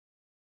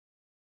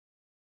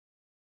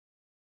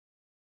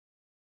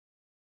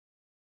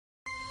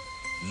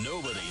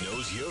Nobody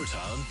knows your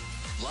town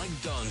like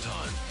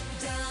Downtown.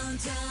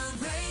 Downtown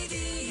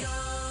Radio.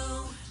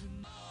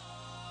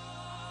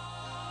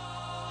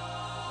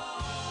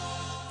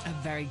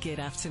 A very good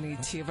afternoon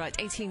to you. Right,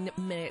 18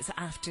 minutes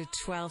after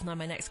 12. Now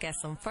my next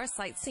guest on First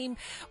Sight seem,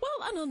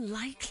 well, an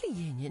unlikely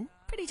union.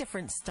 Pretty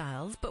different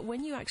styles, but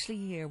when you actually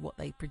hear what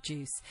they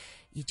produce,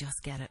 you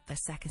just get it. Their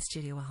second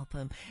studio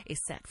album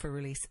is set for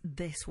release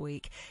this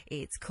week.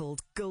 It's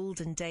called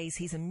Golden Days.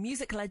 He's a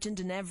music legend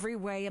in every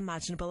way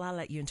imaginable. I'll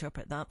let you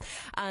interpret that.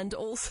 And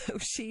also,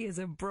 she is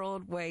a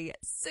Broadway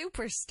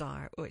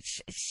superstar,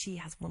 which she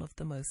has one of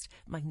the most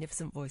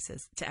magnificent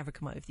voices to ever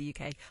come out of the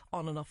UK,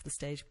 on and off the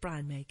stage.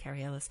 May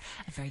Kerry Ellis.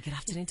 A very good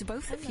afternoon to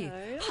both of you.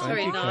 That's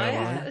very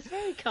nice. That's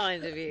very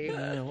kind of you.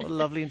 Yeah, what a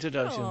lovely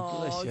introduction.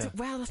 Oh, Bless you.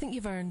 well, I think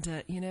you've earned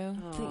it. You know,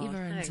 I think you've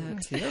earned it.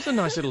 Yeah, that was a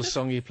nice little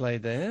song you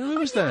played there. Who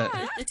was that?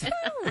 I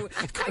do.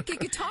 Quite good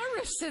guitar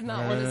riffs in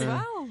that one as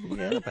well.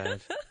 Yeah, not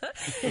bad.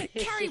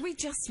 Carrie, we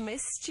just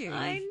missed you.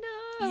 I know.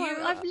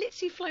 I've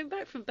literally flown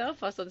back from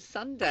Belfast on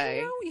Sunday.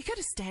 I know. You could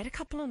have stayed a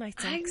couple of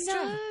nights I extra.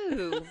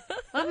 know.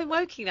 I'm in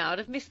Woking now. I'd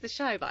have missed the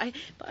show, but I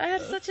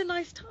had such a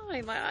nice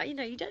time.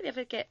 You don't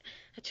ever get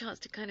a chance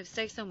to kind of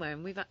stay somewhere,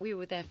 and we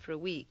were there for a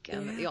week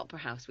at the Opera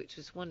House, which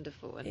was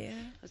wonderful. And I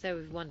was there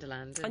with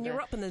Wonderland. And you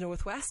were up in the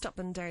northwest, up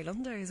in Derry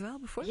London as well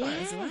before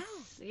that as well.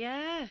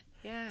 Yeah.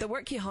 They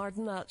work you hard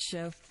in that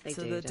show. They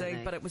do,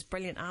 but it was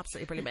brilliant,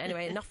 absolutely brilliant. But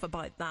anyway, enough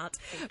about that.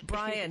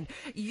 Brian,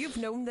 you've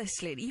known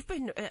this lady. You've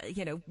been,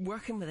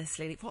 working with this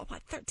lady for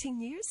about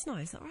 13 years now.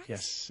 Is that right?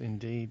 Yes,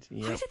 indeed.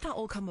 Yep. How did that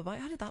all come about?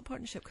 How did that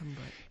partnership come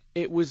about?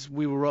 It was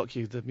We Will Rock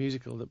You, the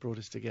musical that brought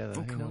us together,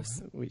 Of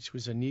course. which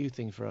was a new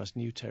thing for us,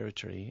 new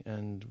territory,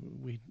 and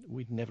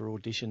we'd never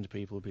auditioned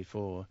people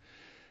before.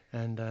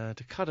 And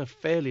to cut a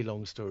fairly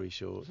long story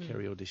short,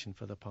 Kerry auditioned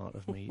for the part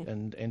of me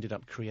and ended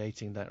up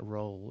creating that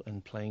role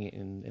and playing it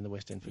in the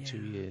West End for 2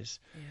 years,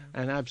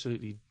 and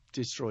absolutely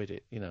destroyed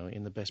it,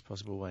 in the best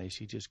possible way.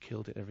 She just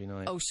killed it every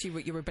night. Oh,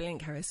 you were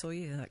brilliant, Carrie. I saw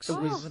you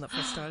actually when that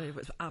first started. It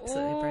was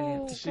absolutely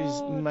brilliant.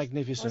 She's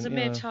magnificent. I was a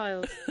mere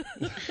child.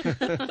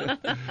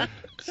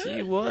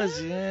 She was,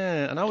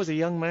 and I was a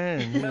young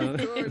man.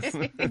 Of course,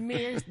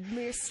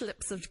 mere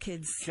slips of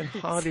kids. I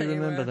can hardly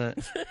remember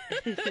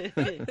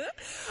that.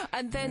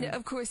 And then,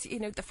 of course,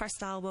 the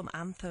first album,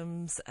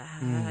 Anthems.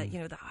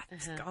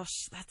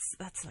 Gosh,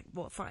 that's like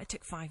it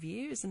took 5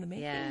 years in the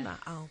making. That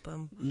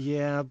album.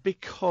 Yeah,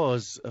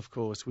 because of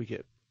course we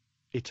get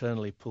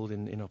eternally pulled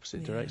in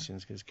opposite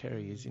directions, because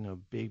Kerry is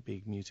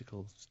big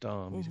musical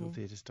star, musical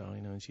theatre star,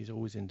 and she's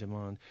always in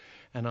demand,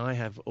 and I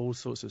have all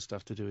sorts of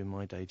stuff to do in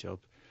my day job.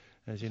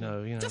 As you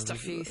know, just a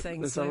few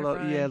things. There's a lot,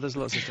 there's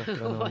lots of stuff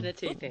going on. One or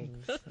two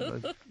things.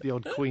 The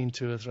odd Queen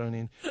tour thrown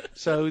in.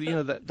 So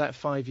that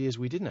 5 years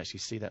we didn't actually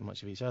see that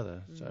much of each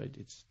other. So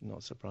it's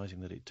not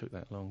surprising that it took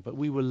that long. But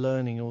we were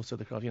learning also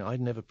the craft.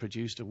 I'd never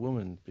produced a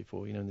woman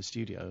before, in the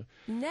studio.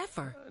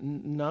 Never.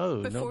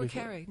 No, before not before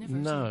Kerry. Never.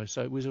 No,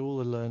 so it was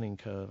all a learning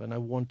curve, and I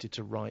wanted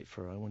to write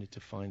for her. I wanted to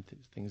find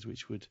things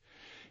which would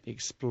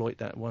exploit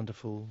that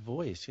wonderful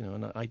voice,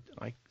 and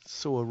I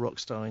saw a rock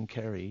star in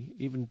Kerry.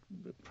 Even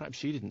perhaps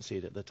she didn't see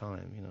it at the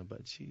time,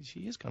 but she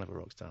is kind of a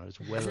rock star as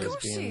well as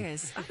being she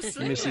is.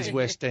 Absolutely. Mrs.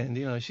 West End.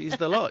 She's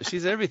the lot.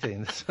 She's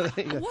everything. So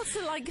what's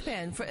it like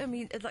then?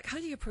 How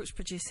do you approach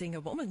producing a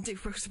woman? Do you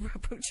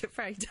approach it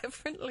very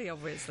differently,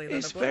 obviously?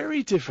 It's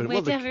very different.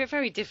 We're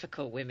very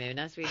difficult women,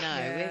 as we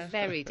know. We're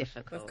very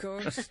difficult. Of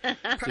course.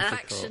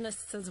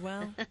 Perfectionists as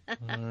well.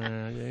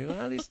 A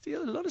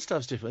lot of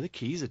stuff's different. The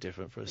keys are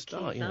different for a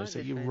start. So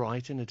you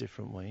write in a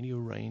different way and you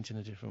arrange in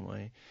a different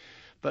way.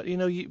 But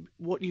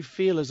what you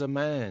feel as a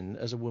man,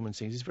 as a woman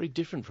sings, is very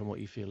different from what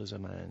you feel as a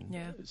man.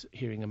 Yeah.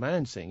 Hearing a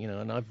man sing,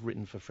 and I've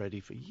written for Freddie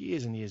for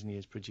years and years and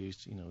years,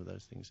 produced,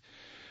 those things.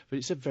 But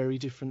it's a very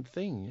different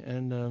thing.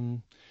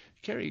 And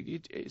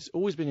Kerry, it's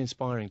always been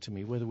inspiring to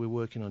me, whether we're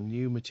working on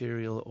new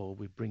material or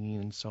we're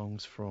bringing in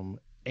songs from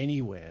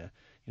anywhere.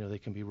 They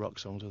can be rock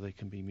songs or they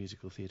can be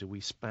musical theatre. We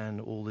span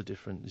all the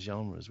different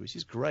genres, which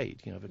is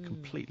great. Have a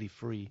completely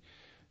free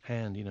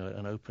hand,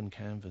 an open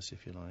canvas,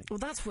 if you like. Well,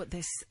 that's what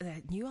this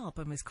new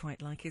album is quite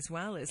like as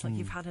well. It's like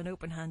you've had an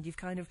open hand. You've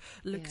kind of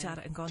looked at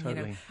it and gone,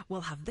 totally.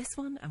 We'll have this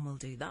one and we'll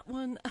do that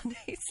one. And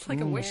it's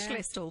like a wish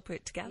list all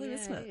put together,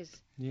 isn't it? It is.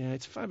 Yeah,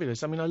 it's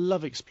fabulous. I mean, I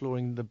love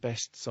exploring the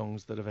best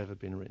songs that have ever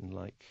been written,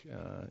 like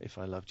If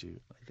I Loved You.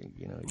 I think,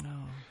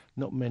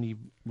 not many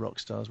rock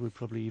stars would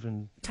probably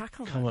even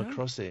come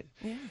across it.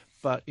 Yeah.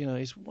 But,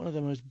 it's one of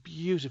the most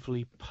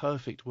beautifully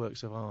perfect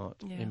works of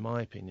art, in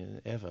my opinion,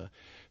 ever.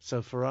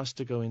 So for us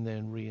to go in there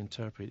and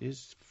reinterpret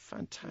is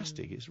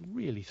fantastic. It's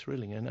really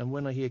thrilling. And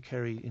when I hear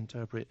Kerry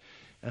interpret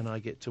and I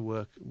get to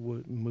work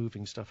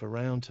moving stuff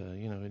around her,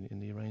 in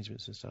the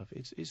arrangements and stuff,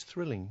 it's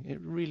thrilling. It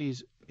really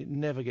is. It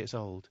never gets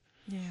old.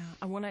 Yeah,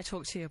 I want to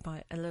talk to you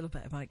a little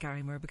bit about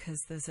Gary Moore,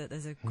 because there's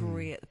a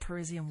great, the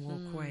Parisian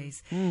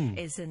Walkways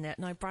is in it.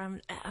 Now,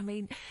 Brian,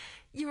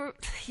 you're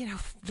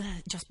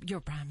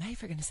Brian May,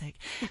 for goodness sake.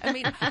 I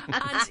mean,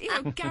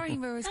 and Gary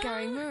Moore is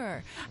Gary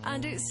Moore,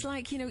 and it's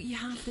like you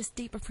have this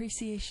deep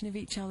appreciation of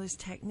each other's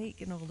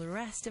technique and all the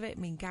rest of it. I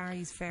mean,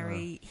 Gary's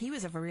he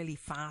was a really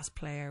fast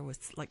player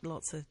with like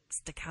lots of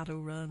staccato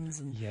runs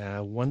and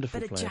wonderful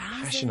bit player, of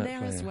jazz passionate in there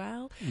player as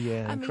well.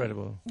 Yeah,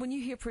 incredible. Mean, when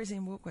you hear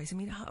Parisian Walkways, I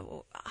mean,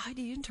 how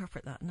do you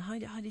interpret that, and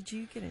how did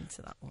you get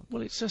into that one?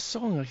 Well, it's a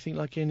song, I think,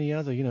 like any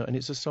other, and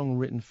it's a song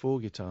written for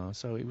guitar,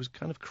 so it was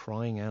kind of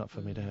crying out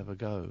for me to have a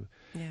go.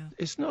 Yeah.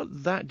 It's not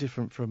that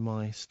different from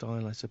my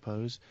style, I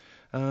suppose,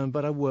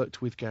 but I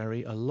worked with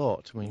Gary a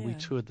lot. I mean, we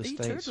toured the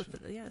States. Toured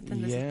with it,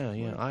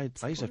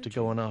 I used to have to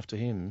go on after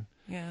him.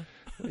 Yeah.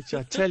 Which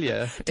I tell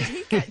you.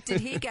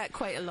 Did he get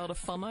quite a lot of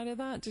fun out of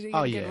that? Did he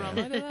get a run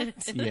out of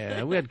that?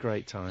 Yeah, we had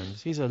great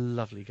times. He's a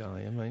lovely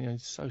guy. I mean,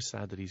 it's so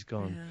sad that he's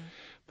gone. Yeah.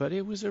 But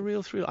it was a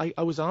real thrill.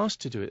 I was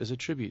asked to do it as a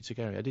tribute to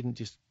Gary. I didn't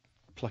just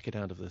pluck it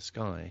out of the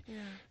sky.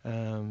 Yeah.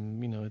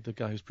 The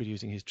guy who's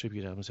producing his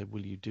tribute album said,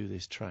 will you do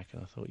this track?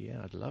 And I thought,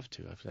 yeah, I'd love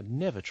to. I've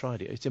never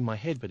tried it. It's in my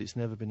head, but it's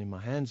never been in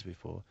my hands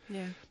before.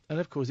 Yeah. And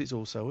of course, it's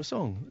also a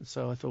song.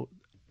 So I thought,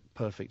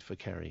 perfect for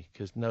Kerry,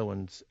 because no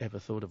one's ever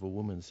thought of a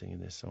woman singing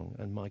this song,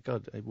 and my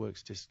God, it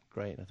works just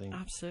great, I think.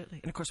 Absolutely.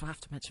 And of course we'll have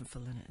to mention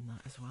Phil Lynott in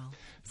that as well.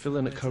 Phil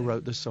Lynott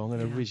co-wrote the song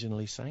and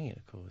originally sang it,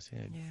 of course.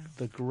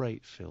 The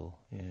great Phil.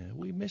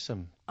 We miss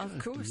him. Of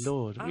course.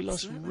 Lord, absolutely. we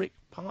lost Rick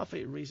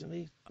Parfitt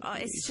recently.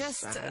 It's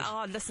just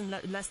listen,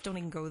 let's don't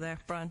even go there,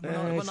 Brian.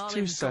 We're not too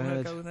even sad.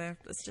 going to go there.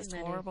 It's just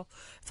horrible.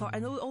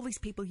 And all these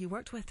people you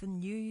worked with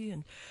and knew,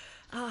 and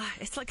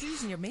it's like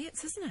losing your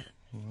mates, isn't it?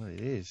 Well,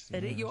 it is.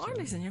 You are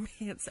losing your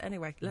mates.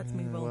 Anyway, let's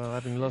move on. Well,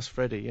 having lost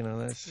Freddie,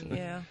 that's...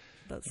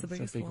 That's the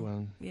biggest big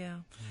one. Yeah.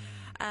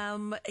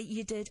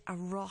 You did a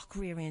rock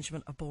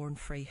rearrangement of Born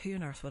Free. Who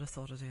on earth would have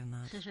thought of doing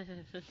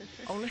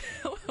that?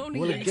 only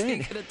you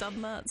two could have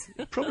done that.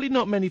 Probably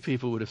not many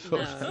people would have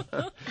thought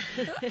that.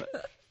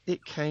 But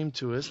it came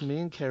to us. Me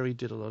and Kerry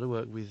did a lot of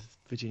work with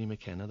Virginia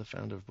McKenna, the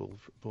founder of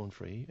Born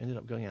Free. Ended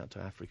up going out to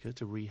Africa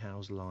to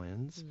rehouse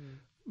lions.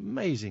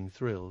 Amazing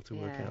thrill to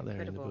work out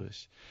there in the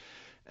bush.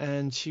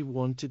 And she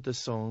wanted the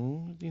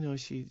song,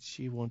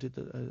 she wanted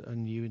a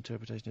new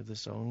interpretation of the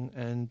song.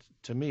 And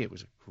to me, it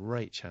was a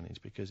great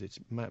challenge because it's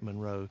Matt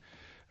Monro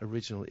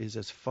original is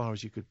as far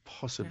as you could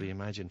possibly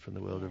imagine from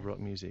the world of rock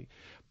music.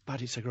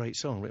 But it's a great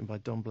song written by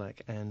Don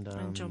Black and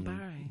John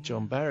Barry.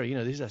 John Barry.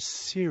 This is a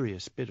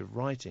serious bit of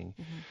writing.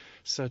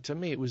 So to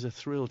me, it was a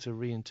thrill to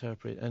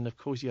reinterpret. And of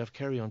course, you have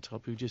Kerry on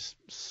top, who just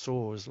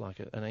soars like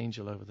an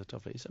angel over the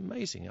top of it. It's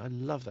amazing. I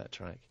love that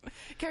track.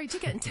 Kerry, do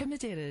you get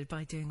intimidated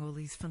by doing all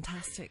these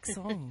fantastic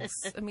songs?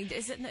 I mean,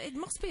 it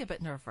must be a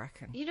bit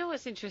nerve-wracking. You know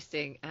what's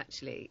interesting,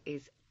 actually,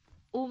 is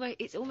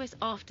it's almost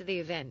after the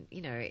event.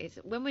 It's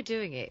when we're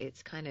doing it,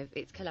 it's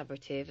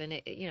collaborative, and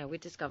we're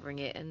discovering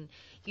it, and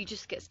you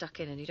just get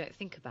stuck in and you don't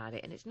think about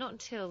it. And it's not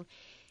until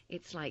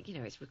it's like,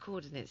 it's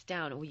recorded and it's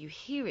down, or you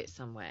hear it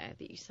somewhere,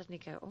 that you suddenly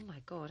go, oh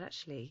my God,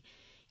 actually,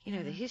 the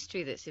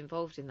history that's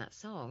involved in that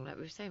song. Like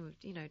we were saying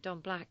with, Don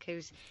Black,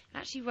 who's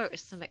actually wrote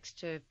us some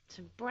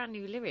brand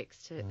new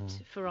lyrics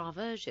for our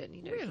version.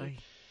 Really?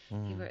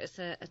 He wrote us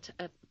a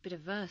bit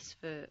of verse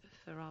for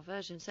our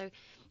version. So,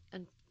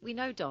 and we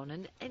know Don,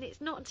 and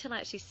it's not until I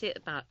actually sit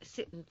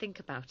and think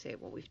about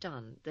it, what we've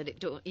done, that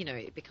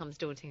it becomes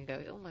daunting and go,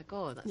 oh my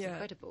God, that's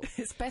incredible.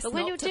 It's best but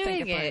when not you're to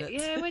doing think about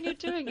it, when you're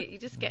doing it, you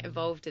just get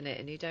involved in it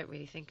and you don't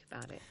really think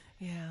about it.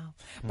 Yeah.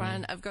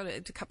 Brian, I've got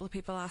a couple of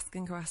people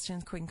asking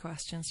Queen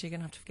questions, so you're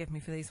going to have to forgive me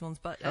for these ones.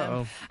 But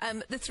the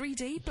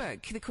 3D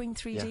book, the Queen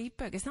 3D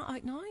book, is that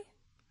out now?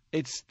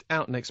 It's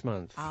out next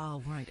month.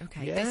 Oh, right,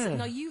 okay. Yeah.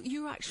 Now,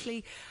 you were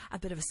actually a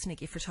bit of a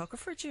sneaky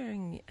photographer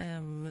during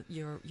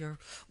your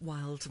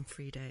wild and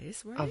free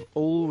days, weren't you? I've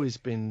always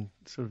been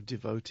sort of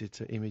devoted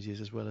to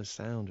images as well as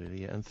sound,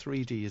 really, and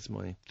 3D is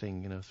my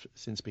thing.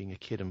 Since being a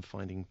kid and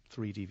finding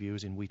 3D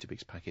viewers in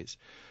Weetabix packets,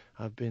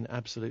 I've been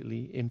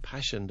absolutely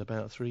impassioned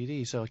about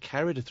 3D. So I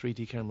carried a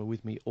 3D camera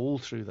with me all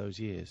through those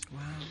years. Wow.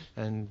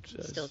 And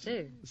still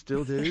do.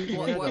 Still do.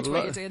 What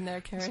were you doing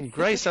there, Kerry? Some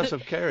great stuff from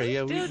Kerry.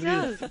 Yeah, we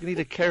need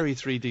a Kerry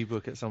 3D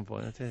book at some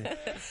point, I tell you.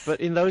 But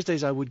in those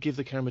days, I would give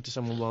the camera to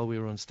someone while we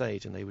were on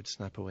stage, and they would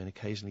snap away, and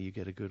occasionally you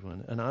get a good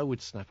one. And I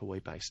would snap away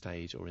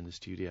backstage or in the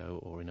studio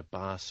or in a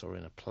bus or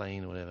in a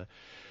plane or whatever,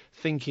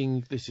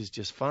 thinking this is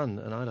just fun,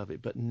 and I love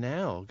it. But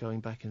now,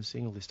 going back and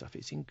seeing all this stuff,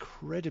 it's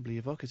incredibly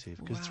evocative,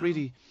 because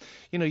 3D,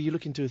 you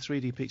look into a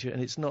 3D picture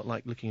and it's not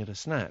like looking at a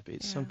snap.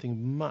 It's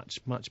something much,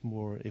 much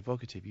more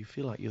evocative. You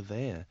feel like you're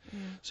there.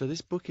 So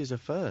this book is a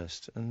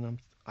first, and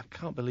I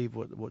can't believe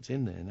what's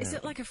in there now. Is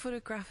it like a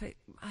photographic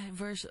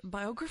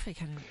biography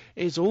kind of?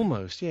 It's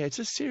almost, yeah. It's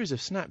a series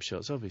of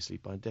snapshots, obviously,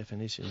 by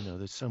definition.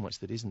 There's so much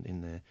that isn't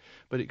in there.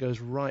 But it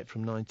goes right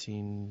from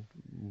 10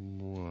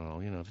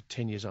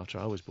 years after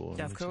I was born.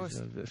 Yeah, of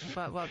course.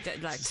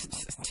 Like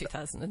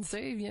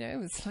 2002,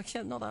 it's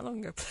like not that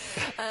long ago.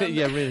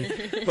 Yeah, really.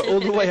 But all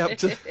the way up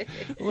to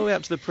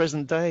the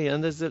present day.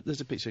 And there's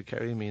a picture of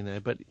Kerry and me in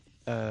there. But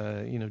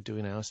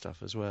doing our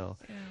stuff as well.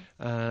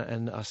 Yeah.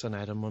 And us and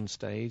Adam on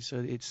stage. So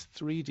it's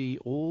 3D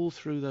all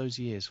through those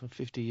years,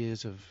 50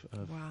 years of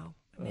wow,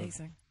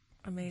 amazing.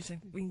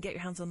 Amazing. We can get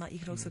your hands on that. You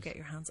can also get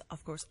your hands,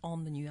 of course,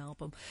 on the new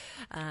album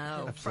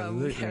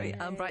from Kerry.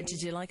 Brian,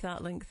 did you like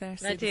that link there?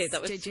 I did.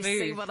 That was Did smooth. you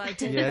see what I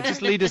did? Yeah,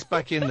 just lead us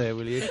back in there,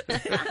 will you?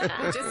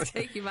 Just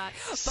take you back.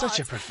 Such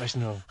a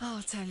professional. Oh,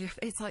 I'll tell you,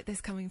 it's like this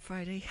coming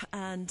Friday.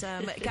 And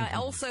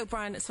also,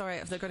 Brian,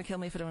 sorry, they're going to kill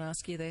me if I don't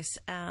ask you this.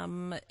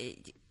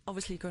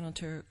 Obviously, you're going on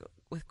tour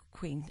with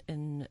Queen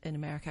in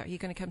America. Are you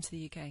going to come to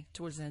the UK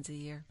towards the end of the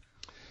year?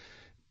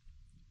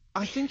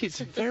 I think it's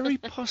very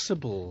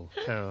possible,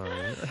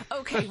 Caroline.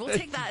 Okay, we'll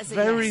take that as a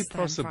very yes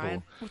possible. then,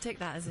 Brian. We'll take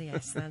that as a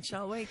yes then,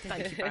 shall we?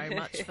 Thank you very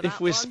much for that. If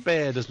we're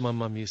spared, as my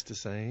mum used to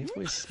say, if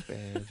we're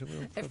spared,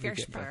 we'll if you're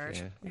get spared. back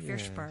here. If you're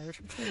spared.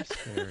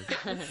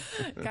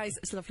 Guys,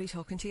 it's lovely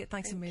talking to you.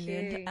 Thanks a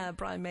million.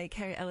 Brian, May,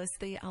 Kerry Ellis.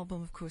 The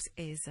album, of course,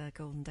 is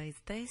Golden Days.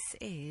 This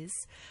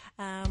is,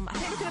 I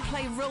think we're going to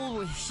play Roll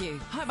With You.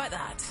 How about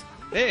that?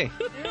 Hey!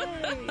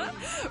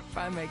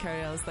 Brian, May,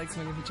 Kerry Ellis, thanks a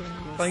million for joining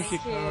us. Thank you,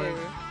 Caroline.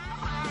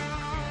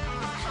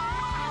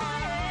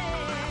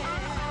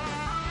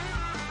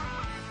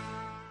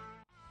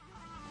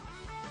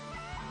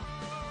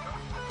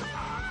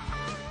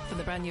 From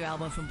the brand new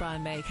album from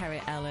Brian May,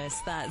 Kerry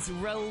Ellis, that's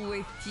Roll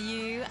With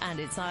You, and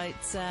it's out,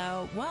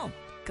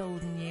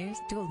 Golden Days,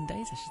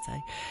 I should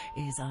say,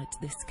 is out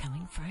this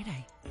coming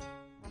Friday.